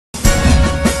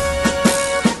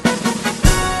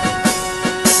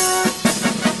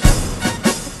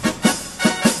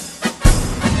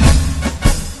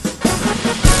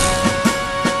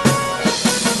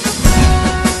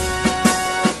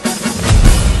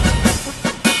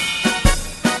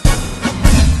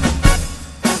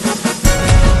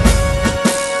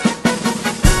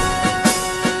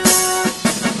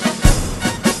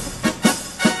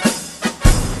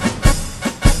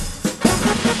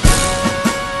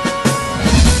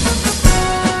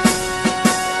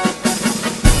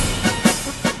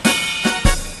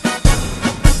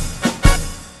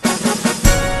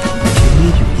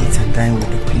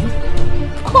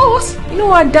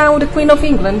back down with the Queen of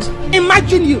England.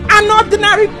 Imagine you, an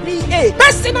ordinary PA,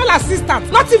 personal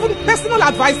assistant, not even personal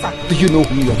advisor. Do you know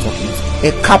who you're talking to?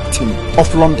 A captain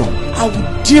of London. I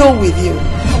will deal with you.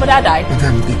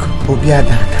 Madam Biko,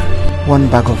 Obiadada. 1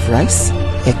 bag of rice,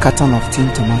 a carton of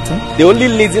tin tomato. The only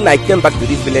reason I came back to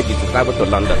this village is to travel to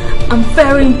London. I'm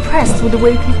very impressed with the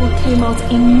way people came out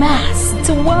in mass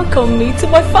to welcome me to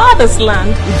my father's land.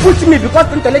 You push me because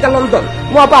I'm to London.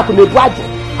 More back to me, You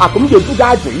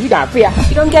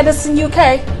don't get this in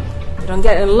UK. You don't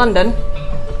get it in London.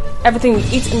 Everything you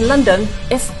eat in London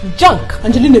is junk.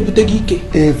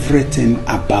 Everything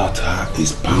about her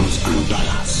is pounds and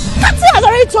dollars. Tati has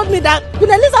already told me that Queen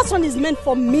Elizabeth's son is meant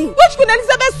for me. Which Queen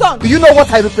Elizabeth's son? Do you know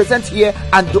what I represent here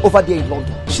and over there in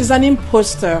London? She's an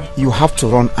imposter. You have to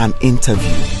run an interview.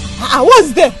 I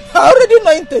was there. I already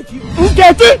know interview.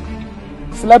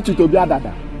 Slept with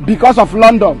Obiadada because of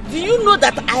London. Do you know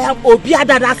that I am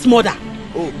Obiadada's mother?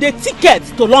 Oh. The ticket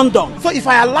to London. So if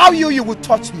I allow you, you will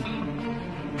touch me.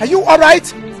 Are you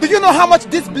alright? Do you know how much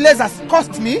this blazers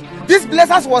cost me? This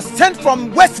blazers was sent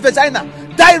from West Virginia,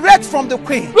 direct from the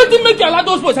Queen. What did make you allow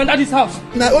those boys under this house?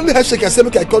 Now only handshake and say,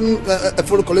 look, I come a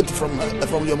phone collect from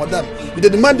your madam. You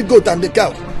did demand the goat and the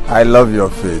cow. I love your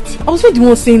faith. I was not the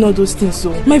one saying all those things,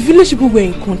 so my village people were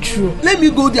in control. Let me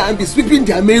go there and be sweeping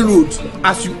their main road.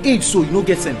 As you age, so you no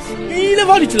get sense. You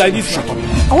never did like this. Shut up.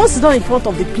 I want to sit down in front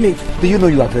of the plate. Do you know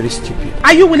you are very stupid?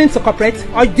 Are you willing to cooperate,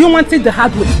 or do you want to take the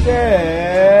hard way?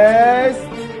 Chest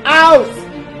out.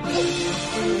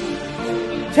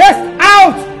 Chest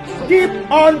out.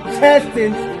 Keep on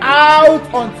testing out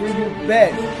until you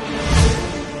beg.